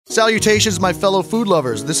Salutations, my fellow food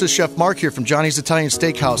lovers. This is Chef Mark here from Johnny's Italian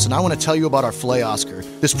Steakhouse, and I want to tell you about our filet Oscar.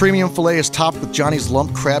 This premium filet is topped with Johnny's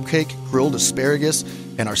lump crab cake, grilled asparagus,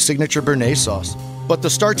 and our signature béarnaise sauce. But the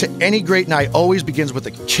start to any great night always begins with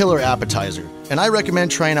a killer appetizer, and I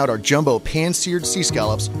recommend trying out our jumbo pan-seared sea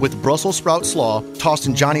scallops with Brussels sprout slaw tossed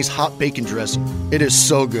in Johnny's hot bacon dressing. It is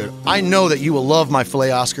so good. I know that you will love my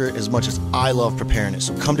filet Oscar as much as I love preparing it,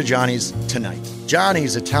 so come to Johnny's tonight.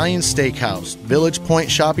 Johnny's Italian Steakhouse, Village Point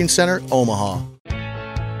Shopping Center, Omaha.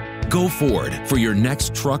 Go Ford for your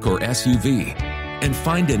next truck or SUV and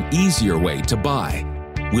find an easier way to buy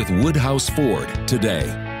with Woodhouse Ford today.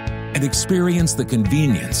 And experience the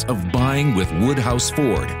convenience of buying with Woodhouse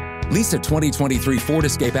Ford. Lease a 2023 Ford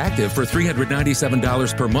Escape Active for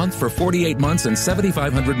 $397 per month for 48 months and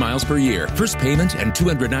 7,500 miles per year. First payment and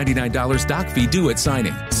 $299 doc fee due at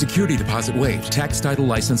signing. Security deposit waived. Tax title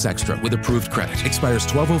license extra with approved credit. Expires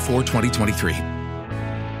 12/04/2023.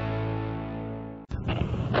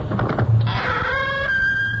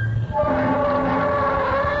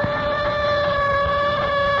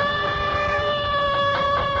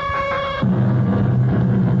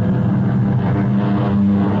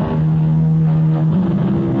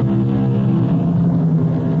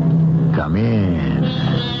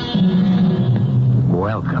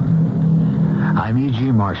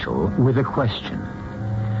 With a question.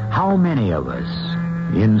 How many of us,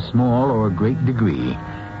 in small or great degree,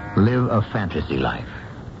 live a fantasy life?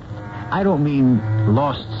 I don't mean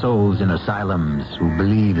lost souls in asylums who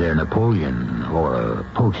believe they're Napoleon or a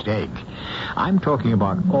poached egg. I'm talking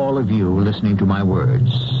about all of you listening to my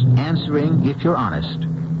words, answering, if you're honest,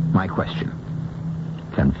 my question.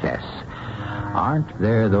 Confess. Aren't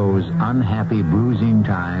there those unhappy, bruising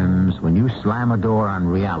times when you slam a door on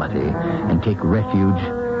reality and take refuge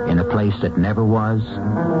in a place that never was?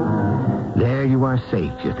 There you are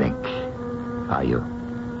safe, you think. Are you?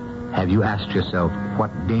 Have you asked yourself what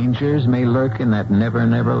dangers may lurk in that never,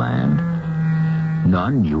 never land?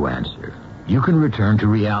 None, you answer. You can return to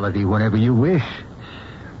reality whenever you wish.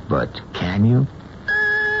 But can you?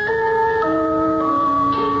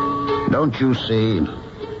 Don't you see?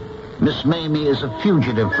 Miss Mamie is a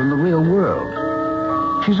fugitive from the real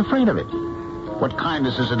world. She's afraid of it. What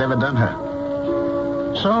kindness has it ever done her?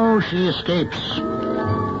 So she escapes,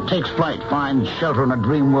 takes flight, finds shelter in a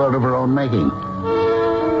dream world of her own making.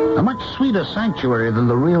 A much sweeter sanctuary than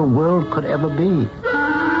the real world could ever be.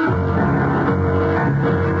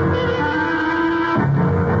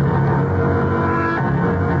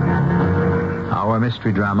 Our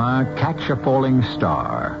mystery drama, Catch a Falling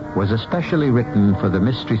Star, was especially written for the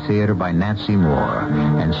Mystery Theater by Nancy Moore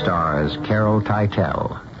and stars Carol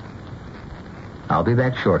Teitel. I'll be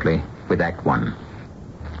back shortly with Act One.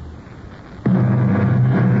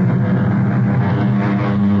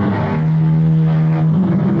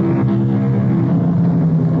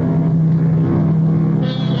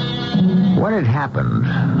 When it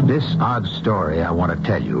happened, this odd story I want to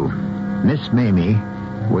tell you, Miss Mamie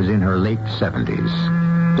was in her late 70s.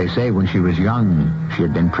 They say when she was young, she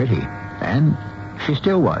had been pretty, and she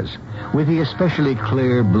still was, with the especially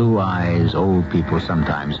clear blue eyes old people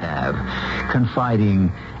sometimes have,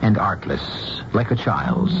 confiding and artless, like a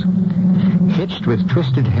child's. Hitched with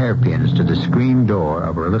twisted hairpins to the screen door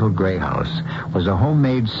of her little gray house was a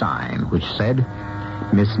homemade sign which said,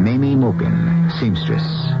 Miss Mamie Mopin, seamstress.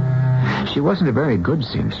 She wasn't a very good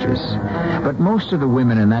seamstress, but most of the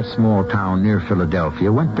women in that small town near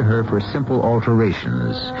Philadelphia went to her for simple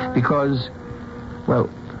alterations because, well,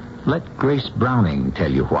 let Grace Browning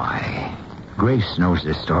tell you why. Grace knows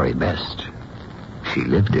this story best. She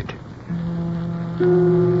lived it.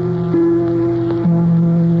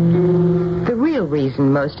 The real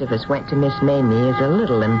reason most of us went to Miss Mamie is a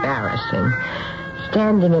little embarrassing.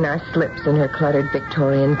 Standing in our slips in her cluttered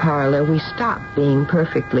Victorian parlor, we stopped being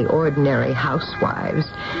perfectly ordinary housewives.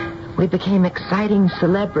 We became exciting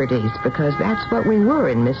celebrities because that's what we were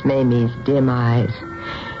in Miss Mamie's dim eyes.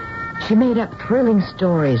 She made up thrilling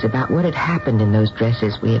stories about what had happened in those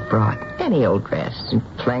dresses we had brought. Any old dress,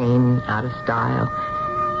 plain, out of style.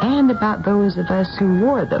 And about those of us who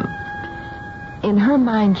wore them. In her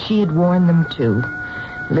mind, she had worn them too.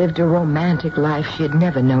 Lived a romantic life she had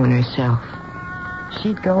never known herself.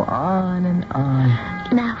 She'd go on and on.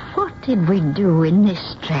 Now, what did we do in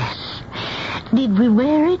this dress? Did we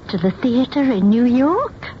wear it to the theater in New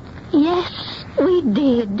York? Yes, we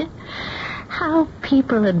did. How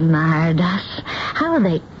people admired us. How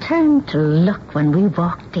they turned to look when we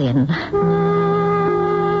walked in.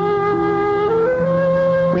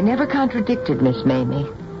 We never contradicted Miss Mamie.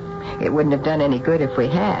 It wouldn't have done any good if we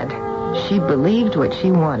had. She believed what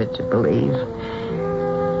she wanted to believe.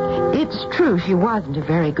 It's true she wasn't a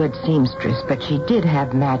very good seamstress, but she did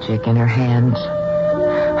have magic in her hands.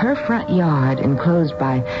 Her front yard, enclosed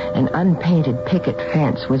by an unpainted picket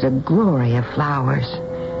fence, was a glory of flowers.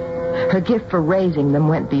 Her gift for raising them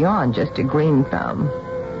went beyond just a green thumb.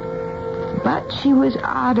 But she was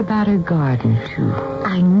odd about her garden, too.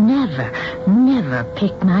 I never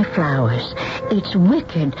pick my flowers. It's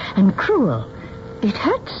wicked and cruel. It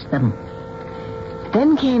hurts them.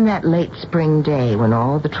 Then came that late spring day when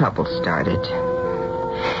all the trouble started.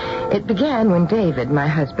 It began when David, my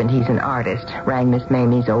husband, he's an artist, rang Miss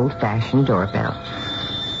Mamie's old-fashioned doorbell.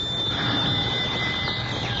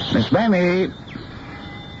 Miss Mamie.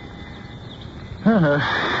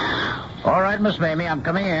 All right, Miss Mamie, I'm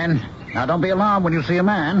coming in. Now, don't be alarmed when you see a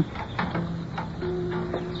man.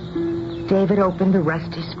 David opened the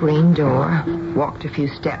rusty screen door, walked a few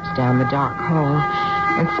steps down the dark hall,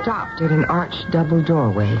 and stopped at an arched double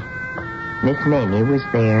doorway. Miss Mamie was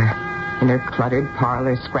there. In her cluttered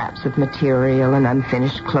parlor, scraps of material and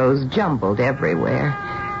unfinished clothes jumbled everywhere.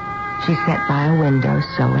 She sat by a window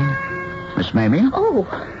sewing. Miss Mamie? Oh.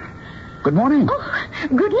 Good morning. Oh,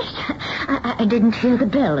 goodness. I didn't hear the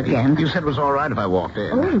bell again. You said it was all right if I walked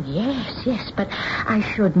in. Oh, yes, but I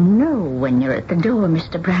should know when you're at the door,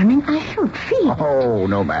 Mr. Browning. I should feel. Oh,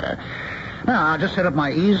 no matter. Now, I'll just set up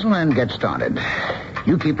my easel and get started.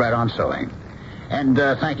 You keep right on sewing. And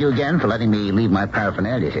thank you again for letting me leave my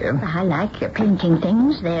paraphernalia here. I like your painting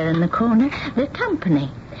things there in the corner. They're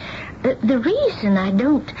company. The reason I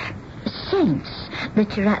don't sense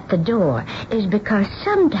that you're at the door is because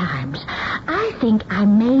sometimes I think I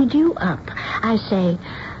made you up. I say,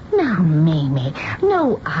 now, Mamie,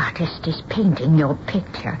 no artist is painting your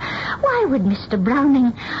picture. Why would Mr.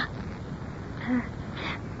 Browning...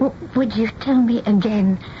 would you tell me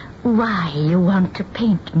again why you want to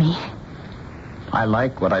paint me? I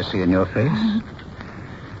like what I see in your face.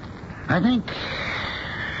 I think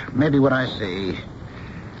maybe what I see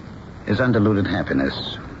is undiluted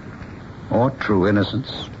happiness or true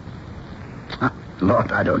innocence.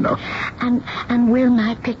 Lord, I don't know. And will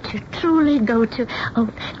my picture truly go to... Oh,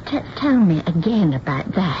 tell me again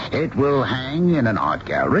about that. It will hang in an art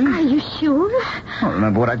gallery. Are you sure? Oh,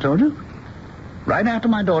 remember what I told you? Right after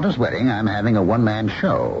my daughter's wedding, I'm having a one-man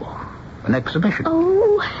show. An exhibition.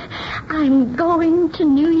 Oh, I'm going to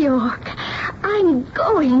New York. I'm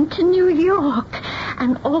going to New York.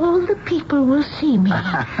 And all the people will see me.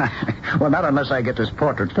 Well, not unless I get this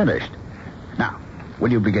portrait finished. Now,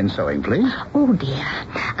 will you begin sewing, please? Oh, dear.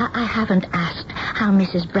 I haven't asked how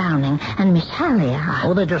Mrs. Browning and Miss Hallie are.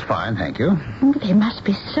 Oh, they're just fine, thank you. They must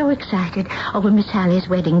be so excited over Miss Hallie's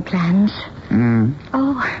wedding plans.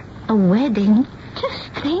 Oh, a wedding?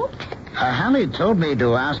 Just think. Hallie told me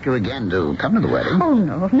to ask you again to come to the wedding. Oh,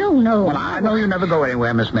 no. Well, I know you never go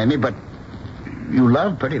anywhere, Miss Mamie, but you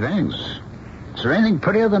love pretty things. Is there anything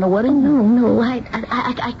prettier than a wedding? No,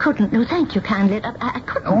 I couldn't. No, thank you kindly. I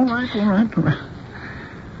couldn't. All right.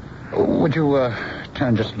 Would you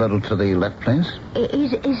turn just a little to the left, please?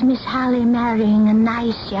 Is Miss Hallie marrying a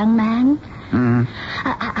nice young man? Mm-hmm.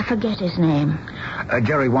 I forget his name.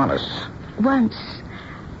 Jerry Wallace. Once,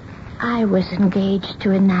 I was engaged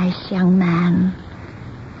to a nice young man.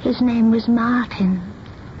 His name was Martin.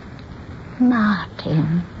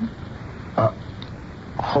 Martin.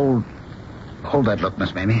 Hold that look,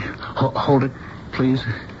 Miss Mamie. Hold it, please.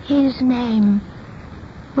 His name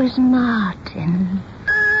was Martin.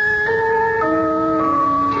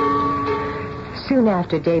 Soon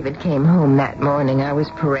after David came home that morning, I was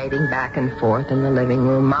parading back and forth in the living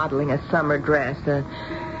room, modeling a summer dress,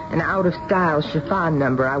 an out-of-style chiffon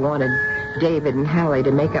number I wanted David and Hallie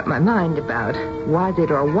to make up my mind about. Was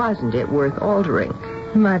it or wasn't it worth altering?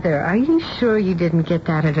 Mother, are you sure you didn't get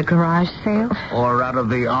that at a garage sale? Or out of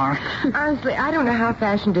the ark? Honestly, I don't know how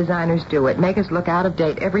fashion designers do it. Make us look out of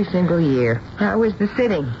date every single year. How was the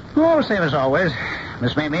sitting? Oh, same as always.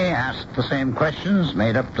 Miss Mamie asked the same questions,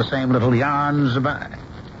 made up the same little yarns about...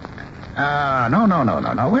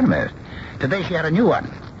 No. Wait a minute. Today she had a new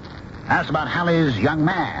one. Asked about Hallie's young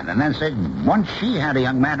man, and then said once she had a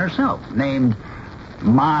young man herself named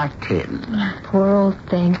Martin. Poor old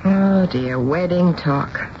thing. Oh, dear. Wedding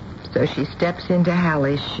talk. So she steps into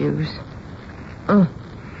Hallie's shoes.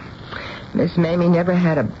 Miss Mamie never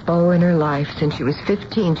had a beau in her life. Since she was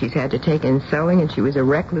 15, she's had to take in sewing, and she was a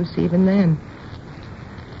recluse even then.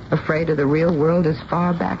 Afraid of the real world as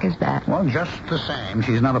far back as that. Well, just the same,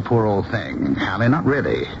 she's not a poor old thing, Hallie, not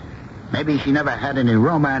really. Maybe she never had any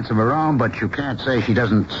romance of her own, but you can't say she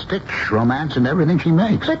doesn't stitch romance into everything she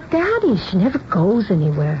makes. But, Daddy, she never goes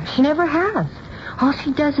anywhere. She never has. All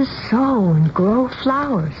she does is sew and grow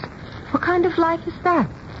flowers. What kind of life is that?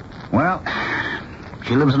 Well,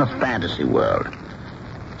 She lives in a fantasy world.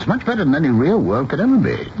 It's much better than any real world could ever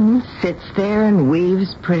be. Sits there and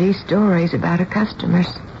weaves pretty stories about her customers.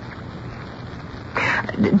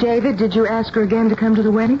 David, did you ask her again to come to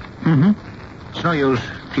the wedding? Mm-hmm. It's no use.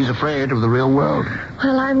 She's afraid of the real world.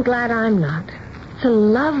 Well, I'm glad I'm not. It's a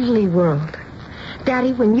lovely world.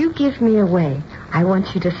 Daddy, when you give me away, I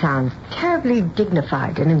want you to sound terribly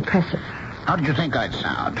dignified and impressive. How did you think I'd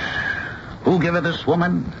sound? Who giveth this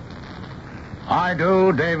woman? I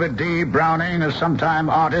do, David D. Browning, a sometime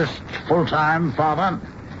artist, full-time father.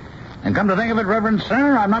 And come to think of it, Reverend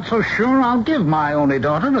Sir, I'm not so sure I'll give my only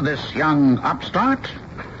daughter to this young upstart.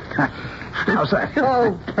 How's that?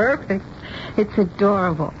 Oh, perfect. It's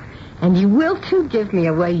adorable. And you will, too, give me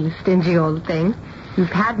away, you stingy old thing. You've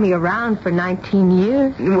had me around for 19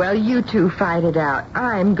 years. Well, you two fight it out.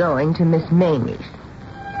 I'm going to Miss Mamie's.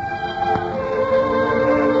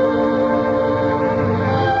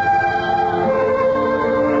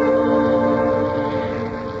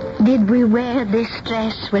 Did we wear this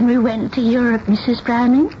dress when we went to Europe, Mrs.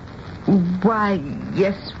 Browning? Why,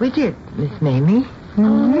 yes, we did, Miss Mamie.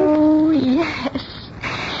 Oh, yes.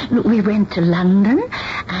 We went to London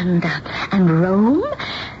and Rome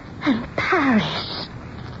and Paris.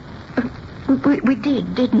 We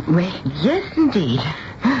did, didn't we? Yes, indeed.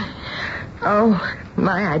 Oh,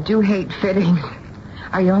 my, I do hate fittings.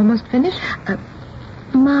 Are you almost finished?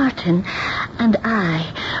 Martin and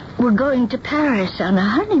I were going to Paris on a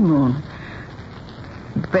honeymoon.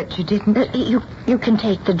 But you didn't... You can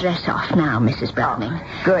take the dress off now, Mrs. Browning.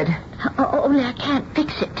 Good. Only I can't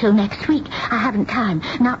fix it till next week. I haven't time.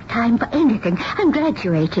 Not time for anything. I'm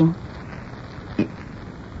graduating.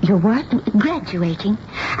 You're what? Graduating.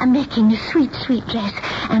 I'm making a sweet, sweet dress,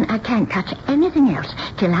 and I can't touch anything else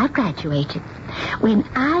till I've graduated. When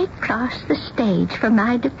I cross the stage for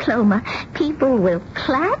my diploma, people will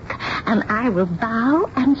clap, and I will bow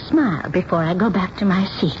and smile before I go back to my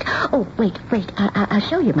seat. Oh, wait. I'll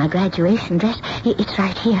show you my graduation dress. It's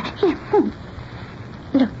right here. Here.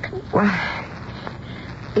 Look. Why,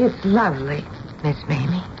 it's lovely, Miss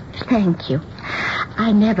Mamie. Thank you.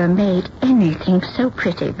 I never made anything so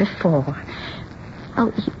pretty before.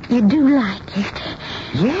 Oh, you do like it?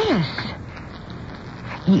 Yes.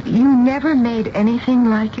 You never made anything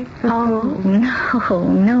like it before? Oh,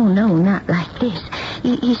 no, not like this.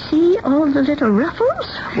 You see all the little ruffles?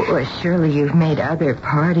 Well, surely you've made other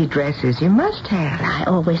party dresses. You must have. I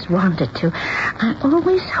always wanted to. I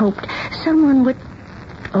always hoped someone would...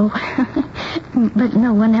 Oh, but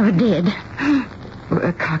no one ever did.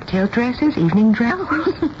 Cocktail dresses? Evening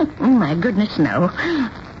dresses? Oh, my goodness, no.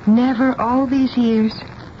 Never all these years?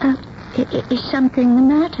 Is something the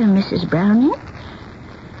matter, Mrs. Browning?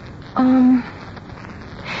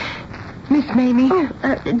 Miss Mamie.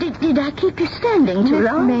 Did I keep you standing too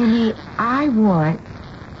long? Miss Mamie, I want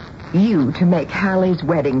you to make Hallie's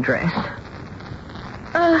wedding dress.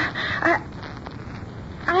 I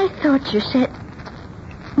thought you said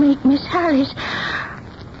make Miss Hallie's...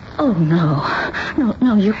 Oh,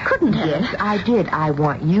 no, you couldn't have. Yes, I did. I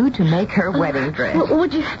want you to make her wedding dress.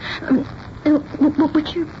 Would you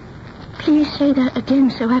please say that again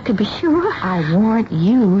so I could be sure? I want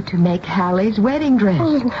you to make Hallie's wedding dress.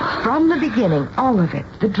 Oh. From the beginning, all of it.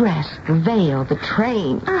 The dress, the veil, the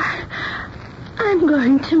train. I'm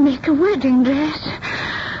going to make a wedding dress.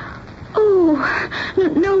 Oh,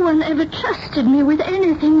 no one ever trusted me with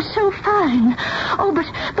anything so fine. Oh,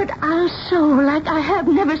 but I'll sew like I have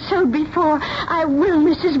never sewed before. I will,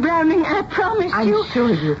 Mrs. Browning. I promise you. I'm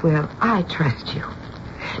sure you will. I trust you.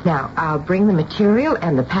 Now, I'll bring the material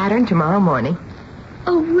and the pattern tomorrow morning.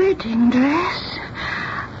 A wedding dress?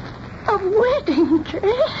 A wedding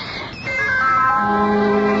dress?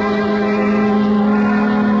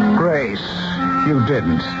 Grace, you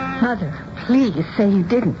didn't. Mother, please say you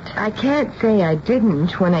didn't. I can't say I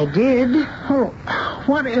didn't when I did. Oh,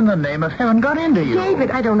 what in the name of heaven got into you?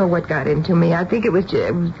 David, I don't know what got into me. I think it was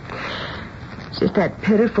just that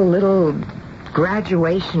pitiful little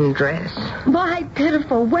graduation dress. My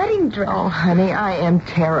pitiful wedding dress. Oh, honey, I am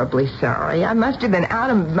terribly sorry. I must have been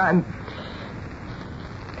out of my...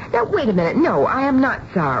 Now, wait a minute. No, I am not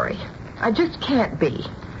sorry. I just can't be.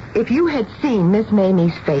 If you had seen Miss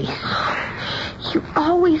Mamie's face... You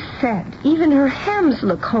always said even her hems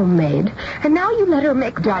look homemade. And now you let her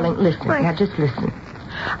make... Darling, listen. Now, just listen.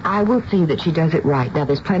 I will see that she does it right. Now,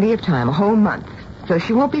 there's plenty of time, a whole month. So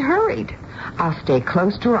she won't be hurried. I'll stay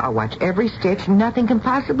close to her. I'll watch every stitch. Nothing can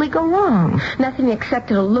possibly go wrong. Nothing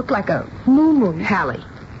except it'll look like a moo-moo. Hallie,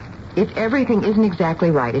 if everything isn't exactly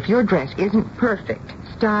right, if your dress isn't perfect,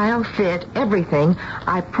 style, fit, everything,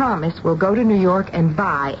 I promise we'll go to New York and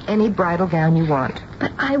buy any bridal gown you want.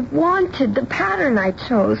 But I wanted the pattern I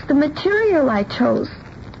chose, the material I chose.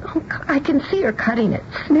 Oh, I can see her cutting it.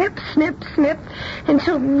 Snip, snip, snip, and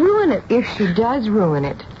she'll ruin it. If she does ruin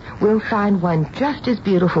it, we'll find one just as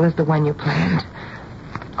beautiful as the one you planned.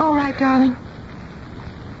 All right, darling.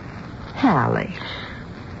 Hallie.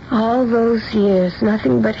 All those years,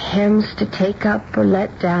 nothing but hems to take up or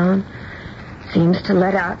let down. Seems to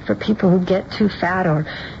let out for people who get too fat or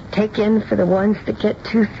take in for the ones that get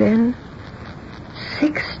too thin.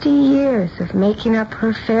 60 years of making up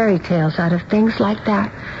her fairy tales out of things like that.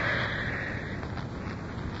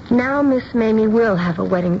 Now Miss Mamie will have a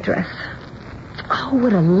wedding dress. Oh,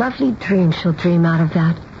 what a lovely dream she'll dream out of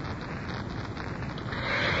that.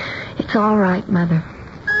 It's all right, Mother.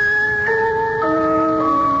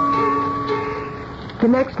 The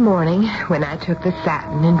next morning, when I took the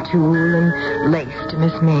satin and tulle and lace to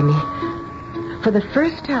Miss Mamie, for the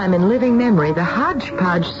first time in living memory, the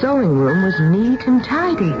hodgepodge sewing room was neat and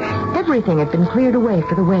tidy. Everything had been cleared away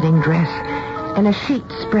for the wedding dress, and a sheet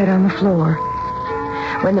spread on the floor.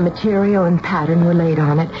 When the material and pattern were laid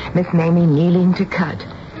on it, Miss Mamie kneeling to cut,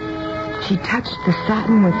 she touched the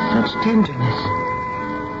satin with such tenderness,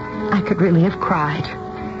 I could really have cried.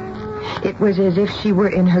 It was as if she were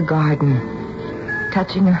in her garden,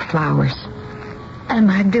 touching her flowers. Am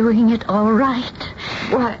I doing it all right?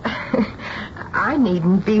 Why, I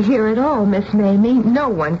needn't be here at all, Miss Mamie. No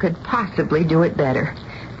one could possibly do it better.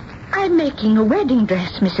 I'm making a wedding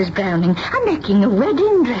dress, Mrs. Browning. I'm making a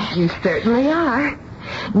wedding dress. You certainly are.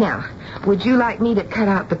 Now, would you like me to cut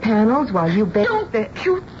out the panels while you bake Don't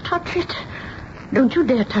you touch it. Don't you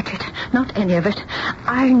dare touch it. Not any of it.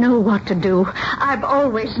 I know what to do. I've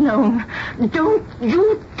always known. Don't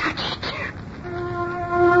you touch it.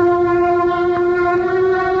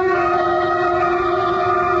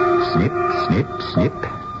 Snip, snip, snip.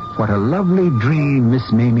 What a lovely dream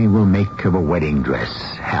Miss Mamie will make of a wedding dress,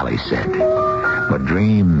 Hallie said. But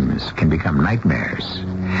dreams can become nightmares.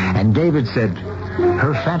 And David said,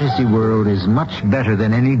 her fantasy world is much better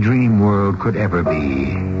than any dream world could ever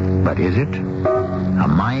be. But is it? A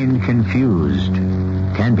mind confused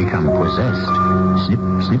can become possessed. Snip,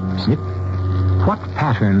 snip, snip. What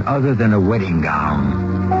pattern other than a wedding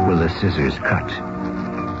gown will the scissors cut?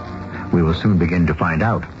 We will soon begin to find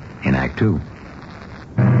out in Act 2.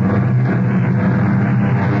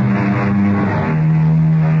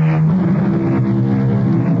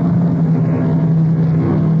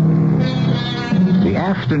 The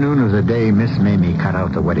afternoon of the day Miss Mamie cut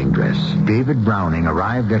out the wedding dress, David Browning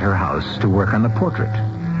arrived at her house to work on the portrait.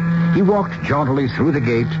 He walked jauntily through the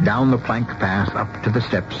gate, down the plank path, up to the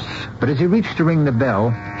steps. But as he reached to ring the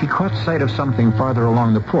bell, he caught sight of something farther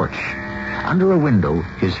along the porch. Under a window,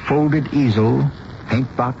 his folded easel,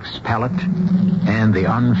 paint box, palette, and the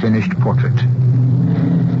unfinished portrait.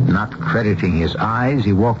 Not crediting his eyes,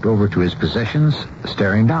 he walked over to his possessions,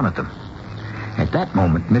 staring down at them. At that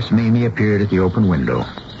moment, Miss Mamie appeared at the open window,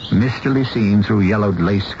 mistily seen through yellowed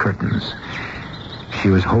lace curtains. She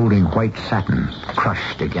was holding white satin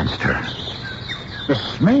crushed against her.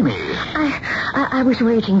 Miss Mamie. I was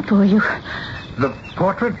waiting for you. The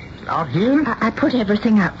portrait out here? I put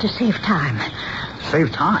everything out to save time.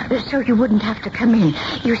 Save time? So you wouldn't have to come in.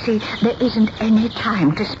 You see, there isn't any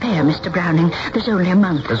time to spare, Mr. Browning. There's only a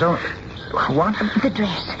month. There's only... What? The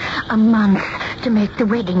dress. A month to make the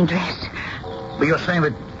wedding dress. But you're saying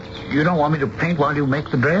that you don't want me to paint while you make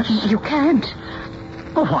the dress? You can't.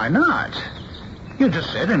 Well, why not? You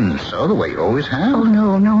just sit and sew the way you always have. Oh,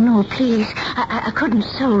 no, please. I couldn't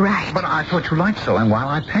sew right. But I thought you liked sewing while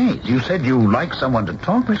I paint. You said you like someone to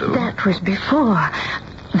talk to. That was before.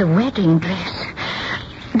 The wedding dress.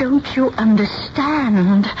 Don't you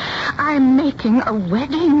understand? I'm making a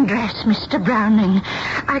wedding dress, Mr. Browning.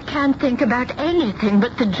 I can't think about anything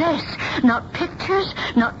but the dress. Not pictures,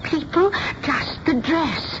 not people, just the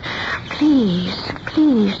dress. Please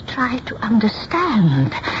try to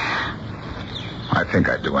understand. I think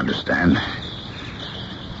I do understand.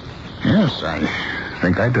 Yes, I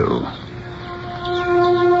think I do.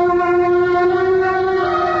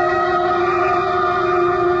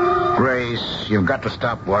 Grace, you've got to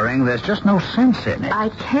stop worrying. There's just no sense in it. I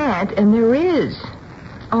can't, and there is.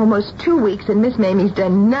 Almost 2 weeks, and Miss Mamie's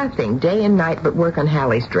done nothing day and night but work on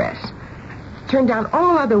Hallie's dress. Turned down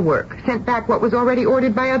all other work. Sent back what was already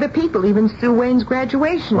ordered by other people, even Sue Wayne's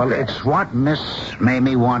graduation Well, dress. it's what Miss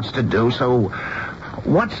Mamie wants to do, so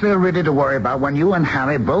what's there really to worry about when you and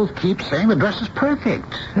Hallie both keep saying the dress is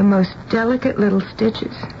perfect? The most delicate little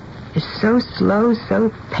stitches. It's so slow,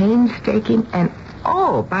 so painstaking, and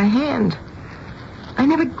all by hand. I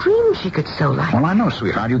never dreamed she could sew like Well, I know,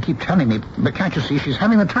 sweetheart. You keep telling me. But can't you see she's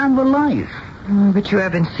having the time of her life? But you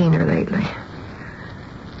haven't seen her lately.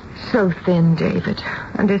 So thin, David.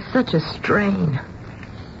 Under such a strain.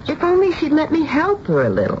 If only she'd let me help her a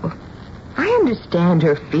little. I understand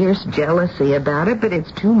her fierce jealousy about it, but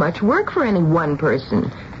it's too much work for any one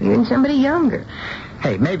person, even somebody younger.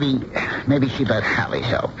 Hey, maybe she'd let Hallie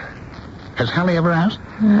help. Has Hallie ever asked?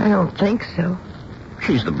 I don't think so.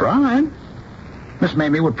 She's the bride. Miss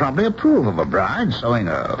Mamie would probably approve of a bride sewing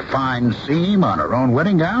a fine seam on her own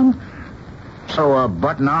wedding gown. Sew a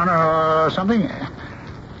button on her or something.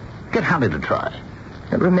 Get Hallie to try.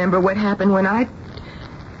 Remember what happened when I...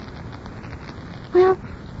 Well,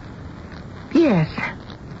 yes.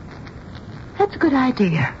 That's a good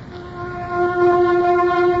idea.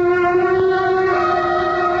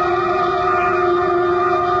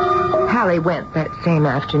 Hallie went that same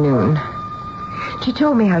afternoon. She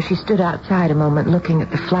told me how she stood outside a moment looking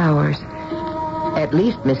at the flowers. At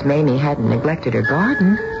least Miss Mamie hadn't neglected her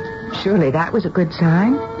garden. Surely that was a good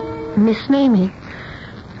sign. Miss Mamie,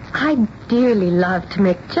 I'd dearly love to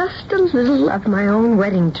make just a little of my own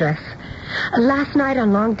wedding dress. Last night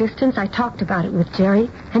on Long Distance, I talked about it with Jerry,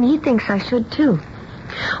 and he thinks I should, too.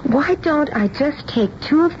 Why don't I just take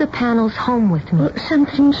 2 of the panels home with me?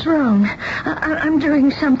 Something's wrong. I'm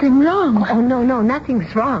doing something wrong. Oh, no,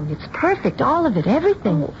 nothing's wrong. It's perfect, all of it,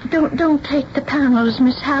 everything. Oh, don't take the panels,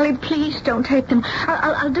 Miss Hallie. Please don't take them.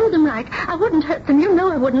 I'll do them right. I wouldn't hurt them. You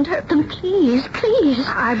know I wouldn't hurt them. Please.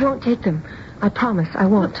 I won't take them. I promise I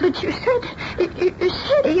won't. But you said... You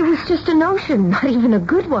said... It was just a notion, not even a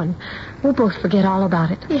good one. We'll both forget all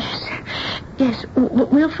about it. Yes,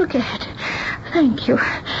 we'll forget. Thank you.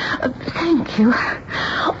 Thank you.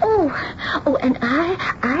 Oh, and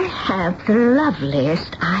I have the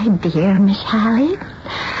loveliest idea, Miss Hallie.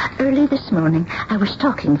 Early this morning, I was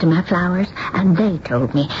talking to my flowers, and they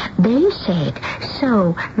told me. They said,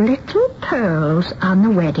 sew little pearls on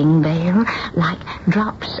the wedding veil like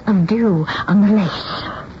drops of dew on the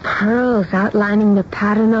lace. Pearls outlining the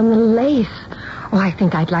pattern on the lace. Oh, I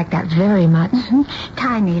think I'd like that very much. Mm-hmm.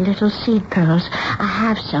 Tiny little seed pearls. I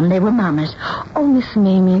have some. They were Mama's. Oh, Miss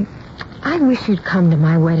Mamie, I wish you'd come to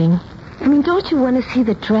my wedding. I mean, don't you want to see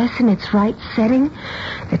the dress in its right setting?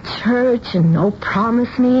 The church and Oh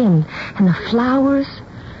Promise Me and the flowers.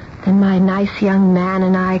 Then my nice young man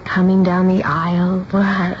and I coming down the aisle.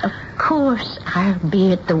 Why, of course I'll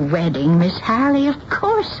be at the wedding, Miss Hallie. Of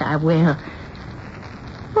course I will.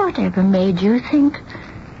 Whatever made you think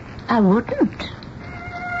I wouldn't?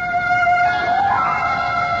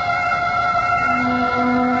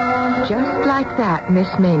 Just like that, Miss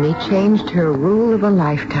Mamie changed her rule of a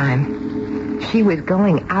lifetime. She was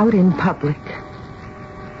going out in public.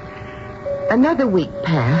 Another week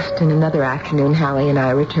passed, and another afternoon, Hallie and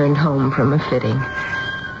I returned home from a fitting.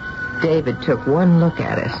 David took one look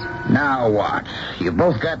at us. Now what? You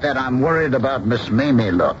both got that I'm worried about Miss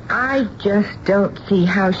Mamie look. I just don't see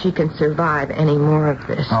how she can survive any more of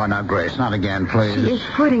this. Oh, now, Grace, not again, please. She is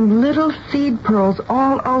putting little seed pearls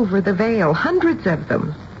all over the veil, hundreds of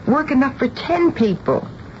them. Work enough for 10 people.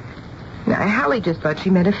 Now, Hallie just thought she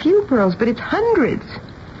meant a few pearls, but it's hundreds.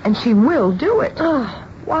 And she will do it. Oh,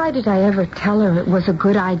 why did I ever tell her it was a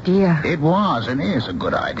good idea? It was and is a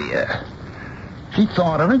good idea. She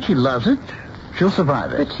thought of it. She loves it. She'll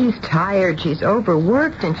survive it. But she's tired. She's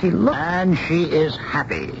overworked, and she looks... And she is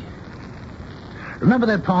happy. Remember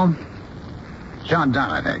that poem? John Donne,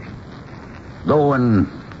 I think. Go and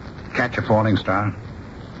catch a falling star.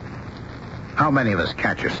 How many of us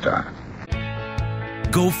catch a star?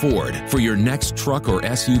 Go Ford for your next truck or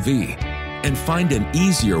SUV and find an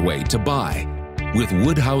easier way to buy with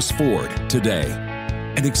Woodhouse Ford today.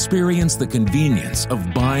 And experience the convenience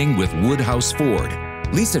of buying with Woodhouse Ford.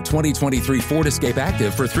 Lease a 2023 Ford Escape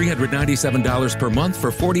Active for $397 per month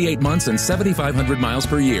for 48 months and 7,500 miles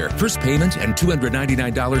per year. First payment and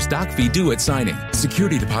 $299 doc fee due at signing.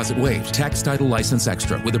 Security deposit waived. Tax, title, license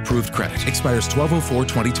extra with approved credit. Expires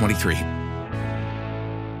 12/04/2023.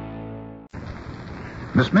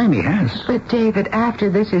 Miss Mamie has. But, David, after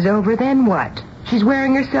this is over, then what? She's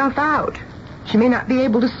wearing herself out. She may not be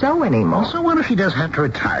able to sew anymore. Also, what if she does have to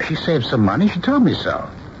retire? She saved some money. She told me so.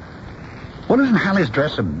 Well, isn't Hallie's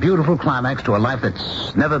dress a beautiful climax to a life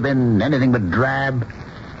that's never been anything but drab?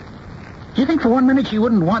 Do you think for 1 minute she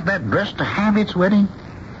wouldn't want that dress to have its wedding?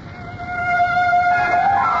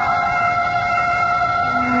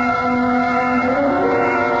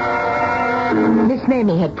 Miss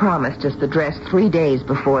Mamie had promised us the dress 3 days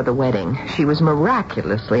before the wedding. She was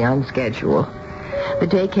miraculously on schedule. The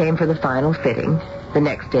day came for the final fitting. The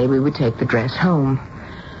next day we would take the dress home.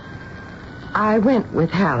 I went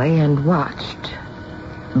with Hallie and watched.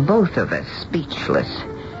 both of us speechless,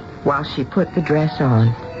 while she put the dress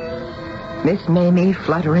on. Miss Mamie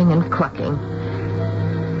fluttering and clucking.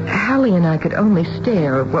 Hallie and I could only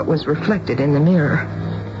stare at what was reflected in the mirror.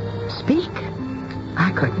 Speak?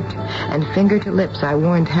 I couldn't. And finger to lips, I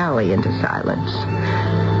warned Hallie into silence.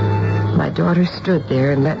 My daughter stood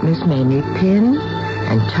there and let Miss Mamie pin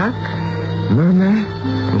and tuck, murmur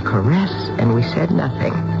and caress, and we said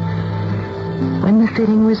nothing. When the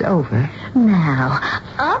fitting was over... Now,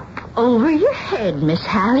 up over your head, Miss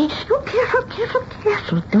Hallie. Oh, careful, careful,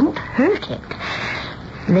 careful. Don't hurt it.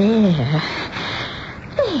 There.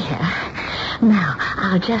 Now,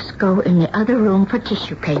 I'll just go in the other room for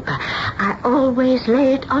tissue paper. I always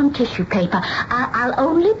lay it on tissue paper. I'll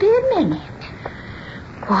only be a minute.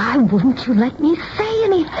 Why wouldn't you let me say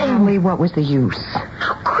anything? Hallie, what was the use?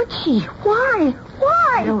 How could she? Why?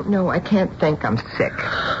 I don't know. I can't think. I'm sick.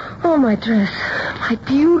 Oh, my dress. My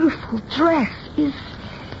beautiful dress is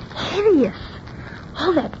hideous.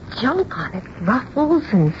 All that junk on it. Ruffles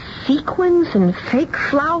and sequins and fake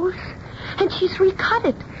flowers. And she's recut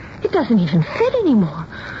it. It doesn't even fit anymore.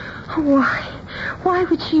 Why? Why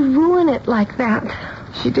would she ruin it like that?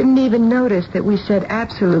 She didn't even notice that we said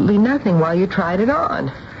absolutely nothing while you tried it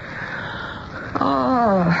on.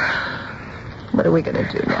 Oh. What are we going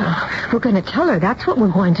to do now? We're going to tell her. That's what we're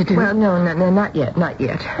going to do. Well, no, not yet. Not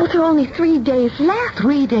yet. Well, there are only 3 days left.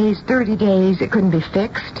 3 days, 30 days. It couldn't be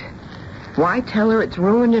fixed. Why tell her it's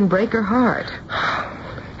ruined and break her heart?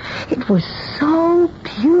 It was so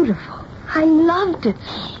beautiful. I loved it.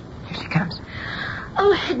 Here she comes.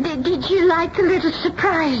 Oh, did you like the little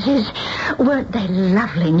surprises? Weren't they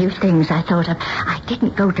lovely new things I thought of? I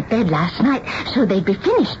didn't go to bed last night, so they'd be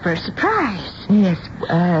finished for a surprise. Yes,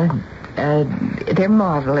 they're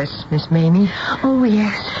marvelous, Miss Mamie. Oh,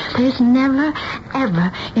 yes. There's never,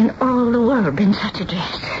 ever in all the world been such a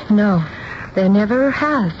dress. No, there never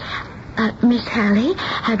has. Miss Hallie,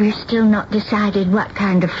 have you still not decided what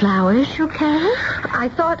kind of flowers you'll carry? I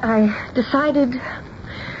thought I decided,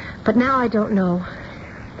 but now I don't know.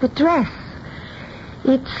 The dress,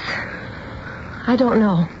 I don't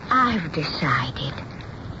know. I've decided.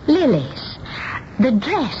 Lilies. The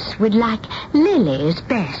dress would like lilies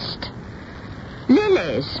best.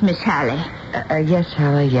 Lilies, Miss Hallie. Yes,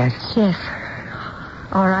 Hallie, yes. Yes.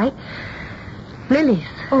 All right. Lilies.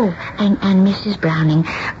 Oh, and Mrs. Browning,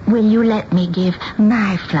 will you let me give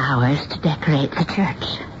my flowers to decorate the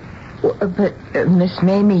church? But, Miss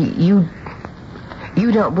Mamie, you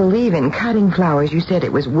don't believe in cutting flowers. You said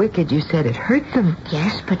it was wicked. You said it hurt them.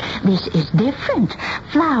 Yes, but this is different.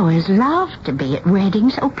 Flowers love to be at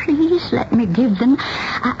weddings. Oh, please let me give them.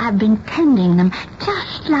 I've been tending them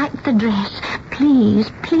just like the dress.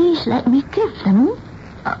 Please let me give them.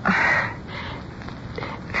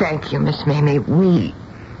 Thank you, Miss Mamie. We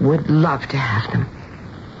would love to have them.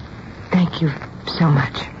 Thank you so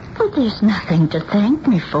much. Well, there's nothing to thank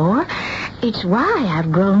me for. It's why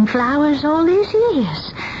I've grown flowers all these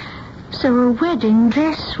years. So a wedding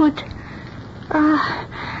dress would...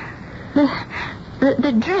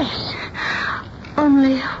 The dress.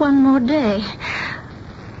 Only one more day.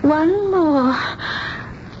 One more.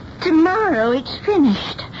 Tomorrow it's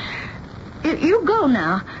finished. You go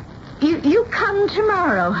now. You come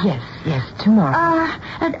tomorrow. Yes, tomorrow.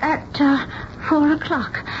 At 4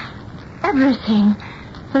 o'clock. Everything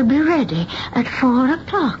will be ready at 4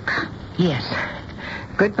 o'clock. Yes.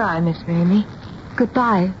 Goodbye, Miss Mamie.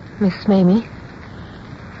 Goodbye, Miss Mamie.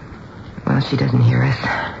 Well, she doesn't hear us.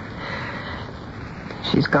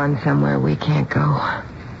 She's gone somewhere we can't go.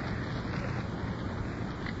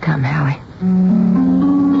 Come, Hallie.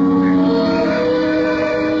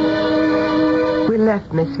 We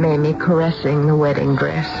left Miss Mamie caressing the wedding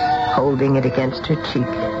dress, holding it against her cheek.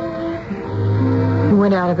 We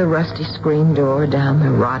went out of the rusty screen door, down the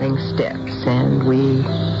rotting steps, and we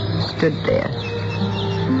stood there.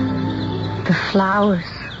 The flowers.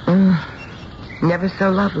 Never so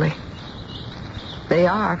lovely. They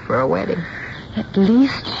are for a wedding. At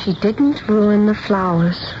least she didn't ruin the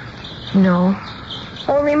flowers. No.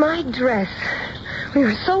 Only my dress. We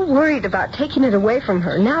were so worried about taking it away from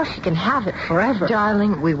her. Now she can have it forever.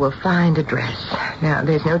 Darling, we will find a dress. Now,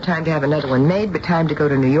 there's no time to have another one made, but time to go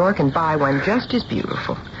to New York and buy one just as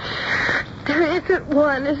beautiful. There isn't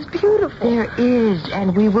one as beautiful. There is,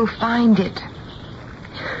 and we will find it.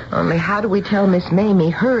 Only how do we tell Miss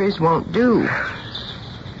Mamie hers won't do?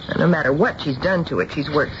 And no matter what she's done to it, she's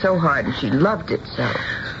worked so hard and she loved it so.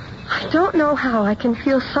 I don't know how I can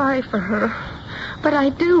feel sorry for her, but I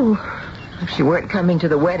do. If she weren't coming to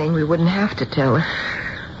the wedding, we wouldn't have to tell her.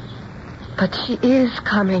 But she is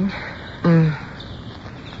coming.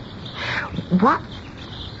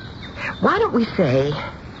 Why don't we say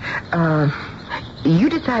You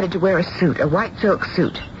decided to wear a suit, a white silk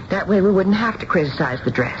suit. That way we wouldn't have to criticize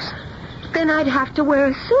the dress. Then I'd have to wear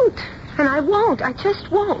a suit. And I won't. I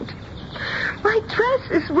just won't. My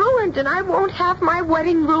dress is ruined, and I won't have my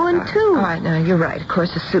wedding ruined, too. All right, now, you're right. Of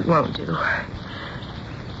course, a suit won't do.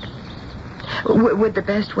 Would the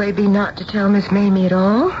best way be not to tell Miss Mamie at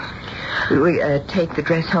all? We take the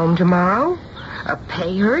dress home tomorrow,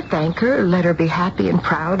 pay her, thank her, let her be happy and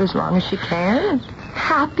proud as long as she can.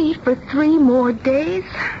 Happy for 3 more days?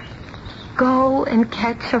 Go and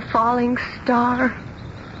catch a falling star.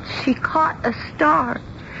 She caught a star,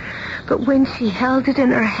 but when she held it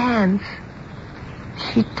in her hands,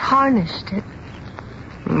 she tarnished it.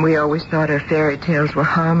 We always thought her fairy tales were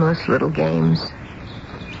harmless little games.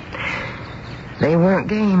 They weren't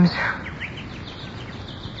games.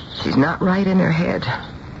 She's not right in her head.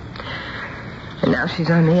 And now she's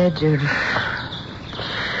on the edge of...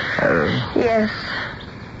 Yes,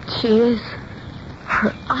 she is.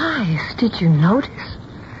 Her eyes, did you notice?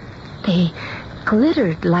 They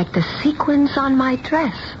glittered like the sequins on my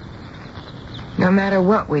dress. No matter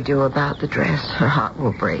what we do about the dress, her heart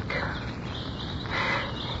will break.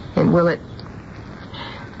 And will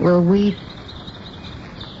we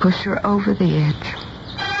push her over the edge?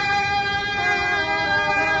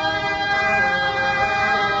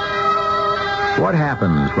 What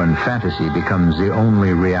happens when fantasy becomes the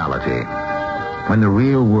only reality? When the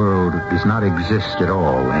real world does not exist at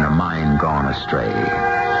all in a mind gone astray?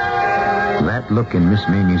 That look in Miss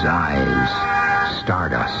Mamie's eyes,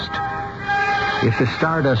 stardust. If the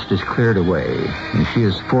stardust is cleared away and she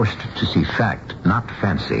is forced to see fact, not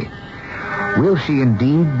fancy, will she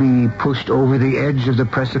indeed be pushed over the edge of the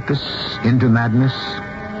precipice into madness?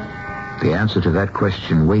 The answer to that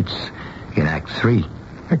question waits in Act 3.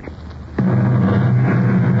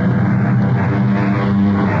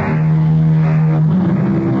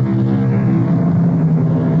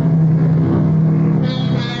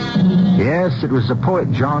 Yes, it was the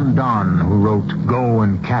poet John Donne who wrote Go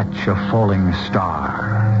and Catch a Falling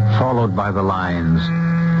Star, followed by the lines,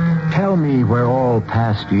 Tell me where all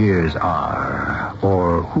past years are,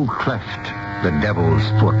 or who cleft the devil's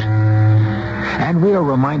foot. And we are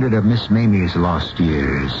reminded of Miss Mamie's lost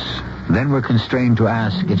years. Then we're constrained to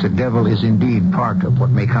ask if the devil is indeed part of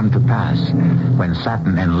what may come to pass when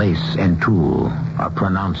satin and lace and tulle are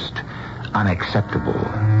pronounced unacceptable.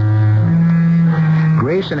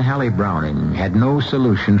 Grace and Hallie Browning had no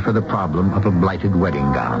solution for the problem of a blighted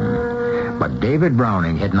wedding gown. But David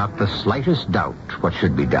Browning had not the slightest doubt what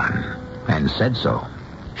should be done, and said so.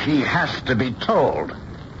 She has to be told.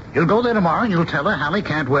 You'll go there tomorrow and you'll tell her Hallie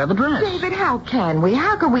can't wear the dress. David, how can we?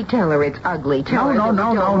 How can we tell her it's ugly?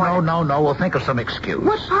 No. We'll think of some excuse.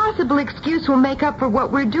 What possible excuse will make up for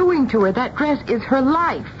what we're doing to her? That dress is her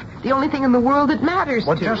life. The only thing in the world that matters to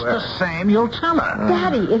her. Well, just the same, you'll tell her.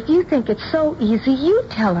 Daddy, if you think it's so easy, you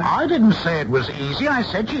tell her. I didn't say it was easy. I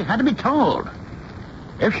said she had to be told.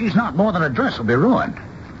 If she's not more than a dress, will be ruined.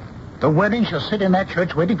 The wedding, she'll sit in that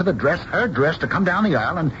church waiting for the dress, her dress, to come down the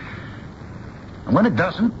aisle, and when it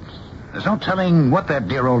doesn't, there's no telling what that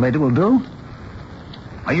dear old lady will do.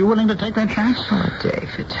 Are you willing to take that chance? Oh,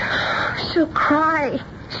 David. She'll cry.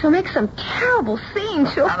 She'll make some terrible scene.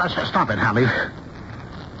 Now, let's stop it, Hallie.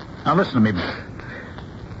 Now, listen to me.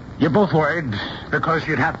 You're both worried because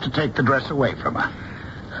you'd have to take the dress away from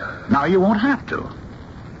her. Now, you won't have to.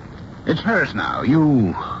 It's hers now.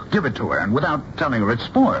 You give it to her, and without telling her it's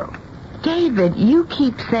spoiled. David, you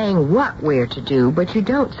keep saying what we're to do, but you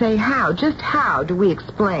don't say how. Just how do we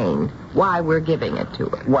explain why we're giving it to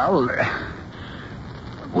her? Well,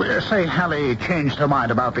 we'll say Hallie changed her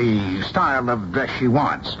mind about the style of dress she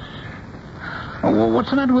wants. Well, what's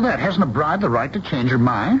the matter with that? Hasn't a bride the right to change her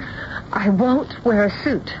mind? I won't wear a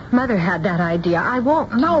suit. Mother had that idea. I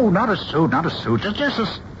won't. No, not a suit. Just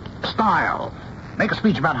a style. Make a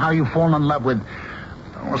speech about how you've fallen in love with,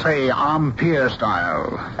 we'll say, Empire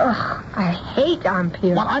style. Ugh, I hate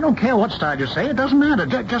Empire. Well, I don't care what style you say. It doesn't matter.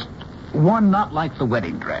 Just one not like the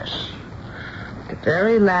wedding dress. The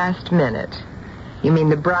very last minute. You mean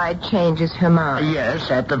the bride changes her mind?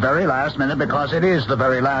 Yes, at the very last minute, because it is the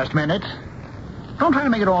very last minute. Don't try to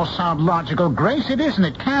make it all sound logical, Grace. It isn't.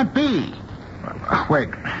 It can't be. Wait.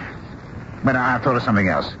 But I've thought of something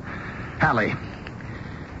else. Hallie,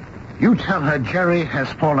 you tell her Jerry has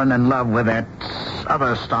fallen in love with that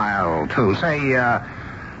other style, too. Say,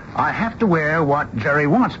 I have to wear what Jerry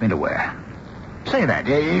wants me to wear. Say that.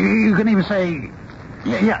 You can even say,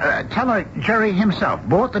 tell her Jerry himself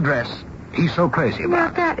bought the dress he's so crazy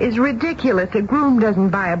about. Now, that is ridiculous. A groom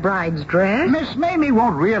doesn't buy a bride's dress. Miss Mamie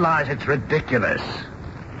won't realize it's ridiculous.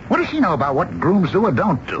 What does she know about what grooms do or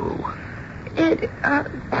don't do?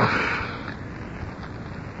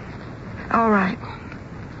 All right.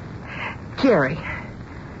 Jerry.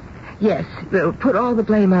 Yes, we'll put all the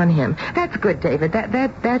blame on him. That's good, David.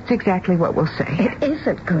 That's exactly what we'll say. It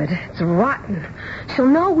isn't good. It's rotten. She'll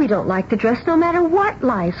know we don't like the dress no matter what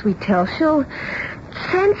lies we tell. She'll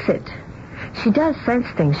sense it. She does sense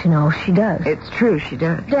things, you know. She does. It's true, she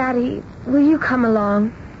does. Daddy, will you come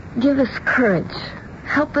along? Give us courage.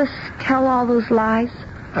 Help us tell all those lies.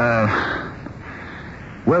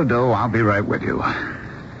 Will do. I'll be right with you.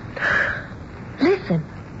 Listen,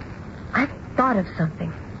 I've thought of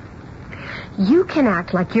something. You can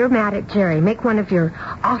act like you're mad at Jerry. Make one of your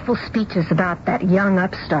awful speeches about that young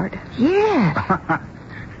upstart. Yeah.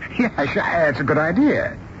 Yeah, sure, that's a good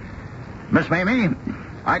idea. Miss Mamie,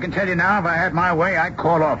 I can tell you now, if I had my way, I'd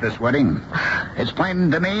call off this wedding. It's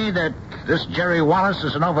plain to me that this Jerry Wallace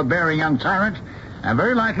is an overbearing young tyrant, and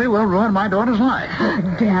very likely will ruin my daughter's life.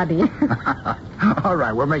 Daddy. All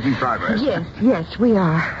right, we're making progress. Yes, we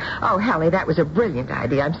are. Oh, Hallie, that was a brilliant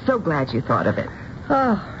idea. I'm so glad you thought of it.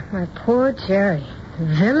 Oh, my poor Jerry.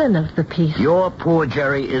 Villain of the piece. Your poor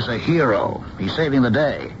Jerry is a hero. He's saving the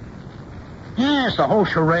day. Yes, the whole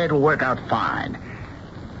charade will work out fine.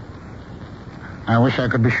 I wish I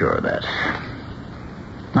could be sure of that.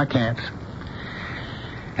 I can't.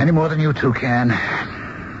 Any more than you two can.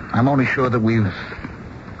 I'm only sure that we've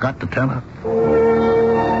got to tell her.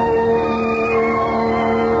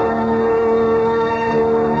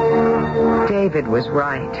 David was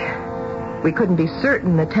right. We couldn't be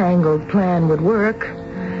certain the tangled plan would work,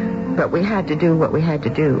 but we had to do what we had to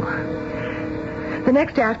do. The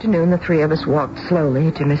next afternoon, the three of us walked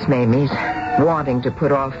slowly to Miss Mamie's, wanting to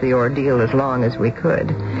put off the ordeal as long as we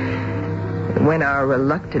could. When our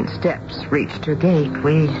reluctant steps reached her gate,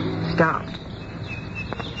 we stopped.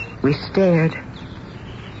 We stared.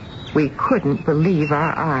 We couldn't believe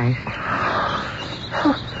our eyes.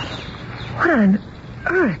 What on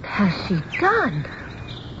earth has she done?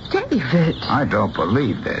 David. I don't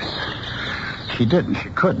believe this. She didn't. She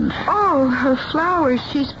couldn't. Oh, her flowers.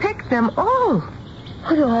 She's picked them all.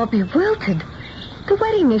 Oh, they'll all be wilted. The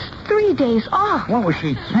wedding is 3 days off. What was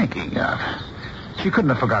she thinking of? She couldn't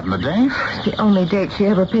have forgotten the date. It's the only date she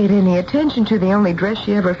ever paid any attention to, the only dress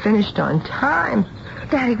she ever finished on time.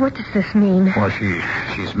 Daddy, what does this mean? Well,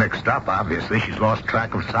 she's mixed up, obviously. She's lost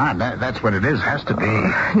track of time. That's what it is. Has to be.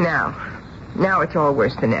 Now it's all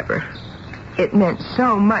worse than ever. It meant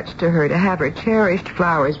so much to her to have her cherished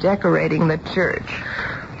flowers decorating the church.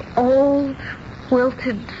 Old,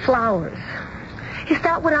 wilted flowers. Is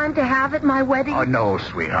that what I'm to have at my wedding? Oh, no,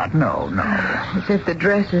 sweetheart. No. As if the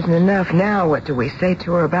dress isn't enough, now what do we say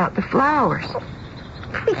to her about the flowers?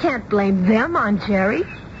 We can't blame them on Jerry.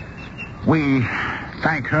 We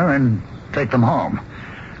thank her and take them home.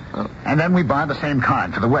 And then we buy the same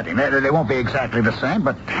kind for the wedding. They won't be exactly the same,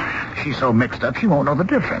 but she's so mixed up she won't know the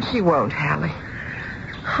difference. She won't, Hallie.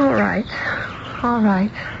 All right.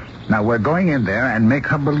 Now, we're going in there and make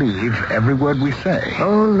her believe every word we say.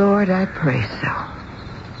 Oh, Lord, I pray so.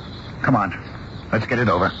 Come on. Let's get it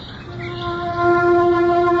over.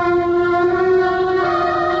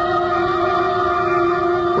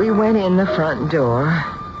 We went in the front door.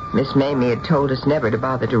 Miss Mamie had told us never to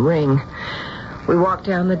bother to ring. We walked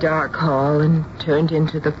down the dark hall and turned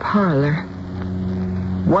into the parlor.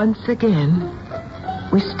 Once again,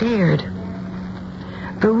 we stared.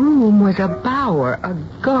 The room was a bower, a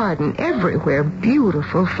garden, everywhere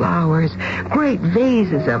beautiful flowers, great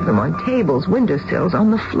vases of them on tables, windowsills,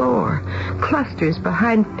 on the floor, clusters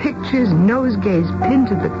behind pictures, nosegays pinned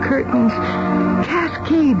to the curtains,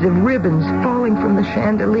 cascades of ribbons falling from the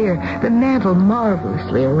chandelier, the mantel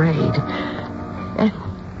marvelously arrayed. And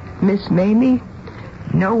Miss Mamie,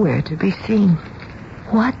 nowhere to be seen.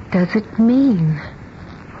 What does it mean?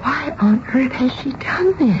 Why on earth has she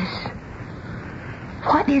done this?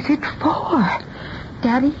 What is it for?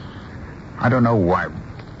 Daddy? I don't know why.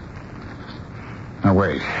 Now,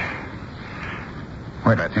 wait.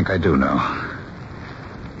 I think I do know.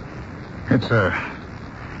 It's a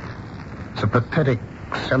pathetic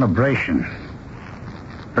celebration.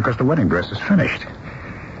 Because the wedding dress is finished.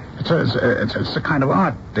 It's a kind of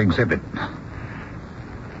art exhibit.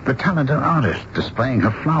 The talented artist displaying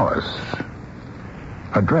her flowers.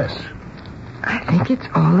 Her dress. I think it's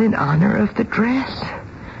all in honor of the dress.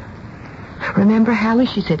 Remember, Hallie,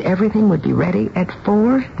 she said everything would be ready at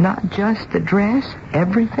 4, not just the dress,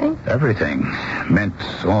 everything? Everything meant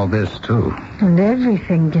all this, too. And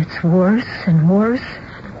everything gets worse and worse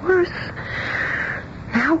and worse.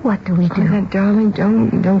 Now what do we do? Now, darling,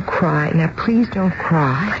 don't cry. Now, please don't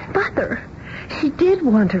cry. But, Mother, she did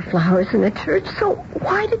want her flowers in the church, so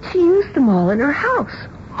why did she use them all in her house?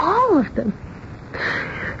 All of them.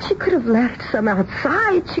 She could have left some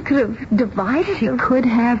outside. She could have divided them. She could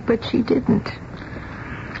have, but she didn't.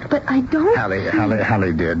 But I don't...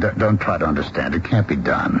 Hallie, dear, don't try to understand. It can't be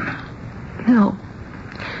done. No,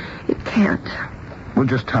 it can't. We'll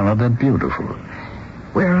just tell her they're beautiful.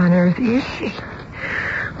 Where on earth is she?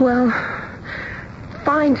 Well,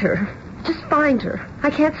 find her. Just find her. I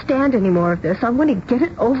can't stand any more of this. I want to get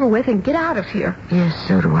it over with and get out of here. Yes,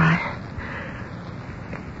 so do I.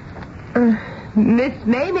 Miss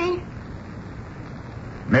Mamie?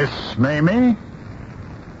 Miss Mamie?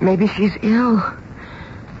 Maybe she's ill.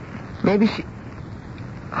 Maybe she...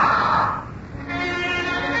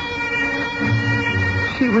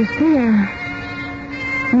 She was there.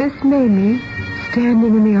 Miss Mamie,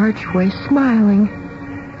 standing in the archway, smiling.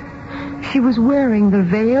 She was wearing the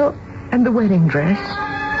veil and the wedding dress.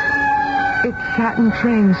 Its satin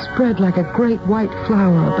train spread like a great white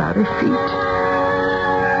flower about her feet.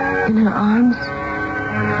 In her arms,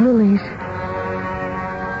 lilies.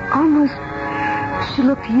 Almost, she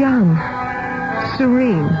looked young,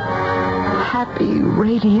 serene, happy,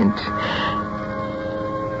 radiant.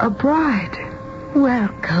 A bride.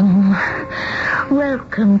 Welcome.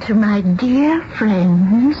 Welcome to my dear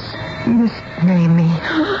friends. Miss Mamie.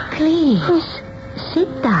 Please,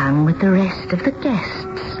 sit down with the rest of the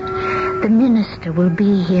guests. The minister will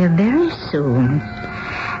be here very soon.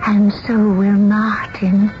 And so will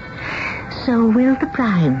Martin. So will the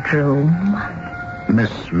bridegroom.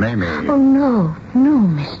 Miss Mamie. Oh, no,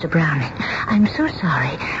 Mr. Browning. I'm so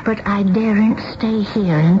sorry, but I daren't stay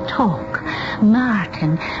here and talk.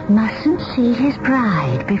 Martin mustn't see his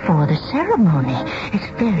bride before the ceremony. It's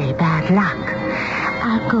very bad luck.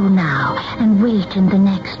 I'll go now and wait in the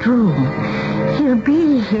next room. He'll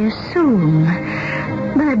be here soon.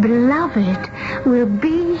 My beloved will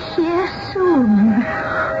be here soon.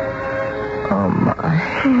 Oh, my.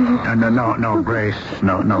 No, Grace.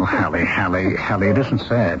 No, Hallie, it isn't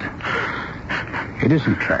sad. It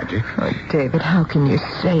isn't tragic. Oh, David, how can you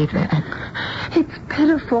say that? It's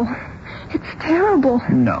pitiful. It's terrible.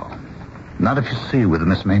 No. Not if you see with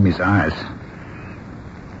Miss Mamie's eyes.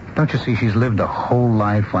 Don't you see she's lived a whole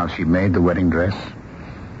life while she made the wedding dress?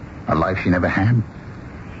 A life she never had.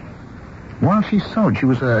 While she sewed, she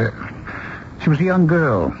was a young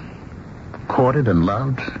girl. Courted and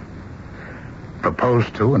loved.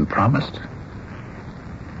 Proposed to and promised.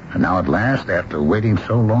 And now at last, after waiting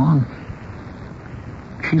so long,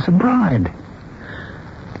 she's a bride.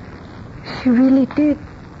 She really did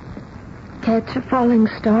catch a falling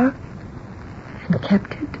star and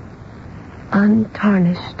kept it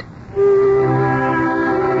untarnished.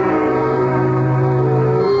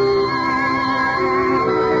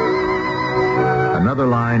 Another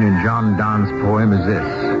line in John Donne's poem is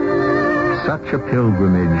this. Such a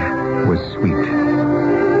pilgrimage was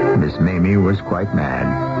sweet. Miss Mamie was quite mad.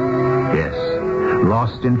 Yes.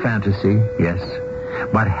 Lost in fantasy, yes.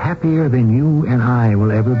 But happier than you and I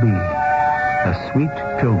will ever be. A sweet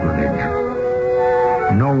pilgrimage.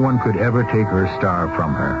 No one could ever take her star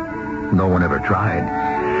from her. No one ever tried.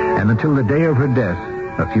 And until the day of her death,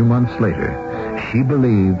 a few months later, she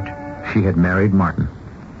believed she had married Martin.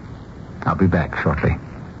 I'll be back shortly.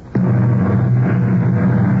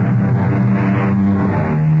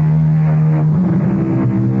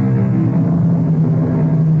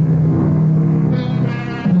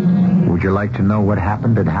 Would you like to know what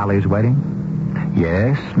happened at Hallie's wedding?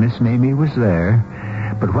 Yes, Miss Mamie was there.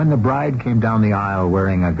 But when the bride came down the aisle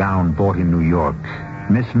wearing a gown bought in New York,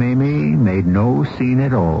 Miss Mamie made no scene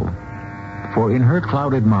at all. For in her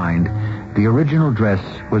clouded mind, the original dress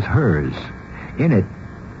was hers. In it,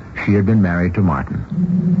 she had been married to Martin.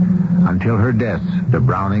 Until her death, the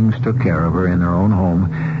Brownings took care of her in their own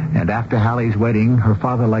home. And after Hallie's wedding, her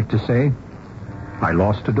father liked to say, I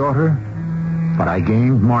lost a daughter, but I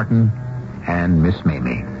gained Martin and Miss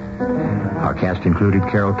Mamie. Our cast included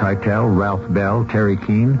Carol Teitel, Ralph Bell, Terry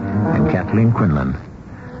Keane, and Kathleen Quinlan.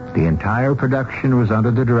 The entire production was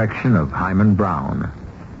under the direction of Hyman Brown.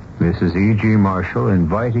 This is E.G. Marshall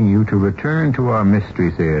inviting you to return to our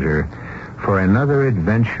Mystery Theater for another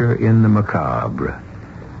adventure in the macabre.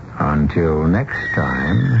 Until next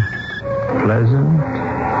time, pleasant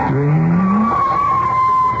dreams.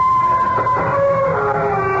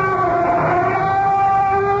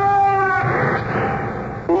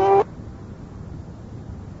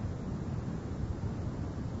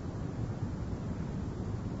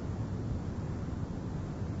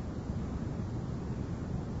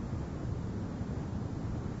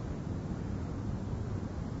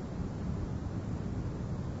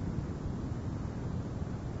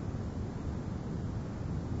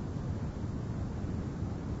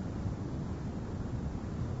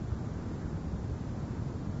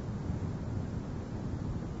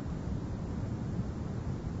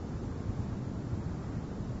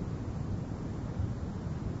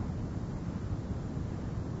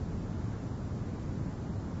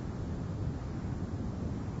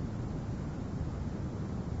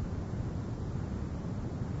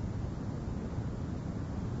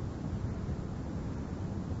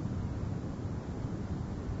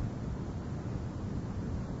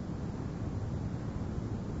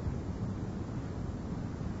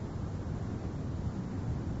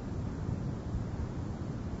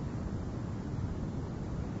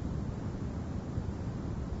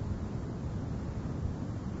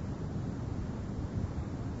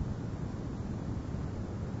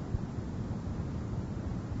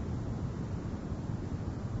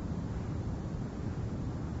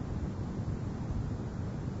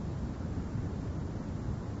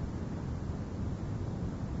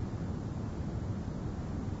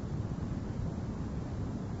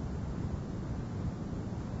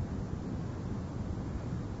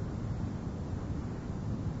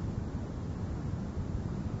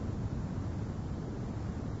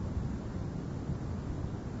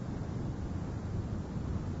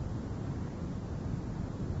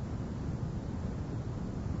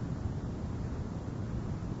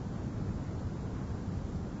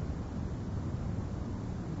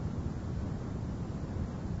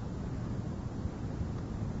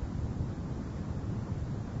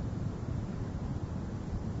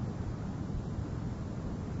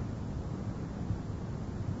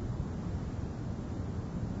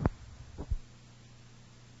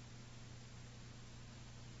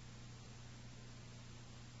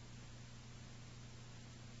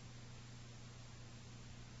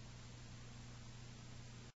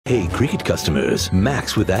 Hey, Cricket customers,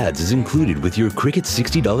 Max with ads is included with your Cricket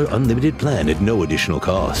 $60 unlimited plan at no additional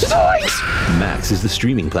cost. Nice! Max is the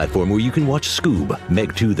streaming platform where you can watch Scoob,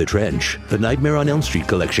 Meg 2 The Trench, The Nightmare on Elm Street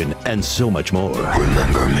collection, and so much more.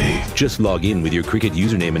 Remember me. Just log in with your Cricket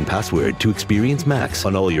username and password to experience Max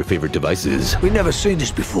on all your favorite devices. We've never seen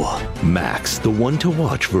this before. Max, the one to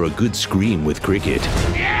watch for a good scream with Cricket.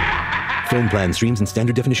 Phone plan streams in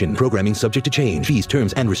standard definition. Programming subject to change. Fees,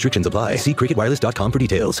 terms, and restrictions apply. See cricketwireless.com for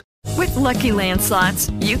details. With Lucky Land Slots,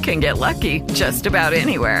 you can get lucky just about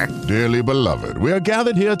anywhere. Dearly beloved, we are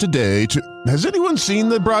gathered here today to... Has anyone seen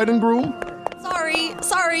the bride and groom?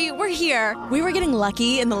 Sorry, we're here. We were getting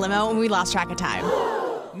lucky in the limo and we lost track of time.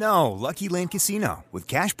 No, Lucky Land Casino, with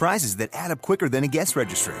cash prizes that add up quicker than a guest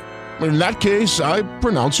registry. In that case, I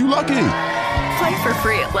pronounce you lucky. Play for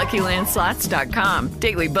free at LuckyLandSlots.com.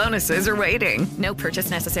 Daily bonuses are waiting. No purchase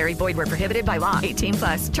necessary. Void where prohibited by law.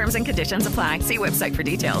 18+. Terms and conditions apply. See website for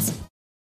details.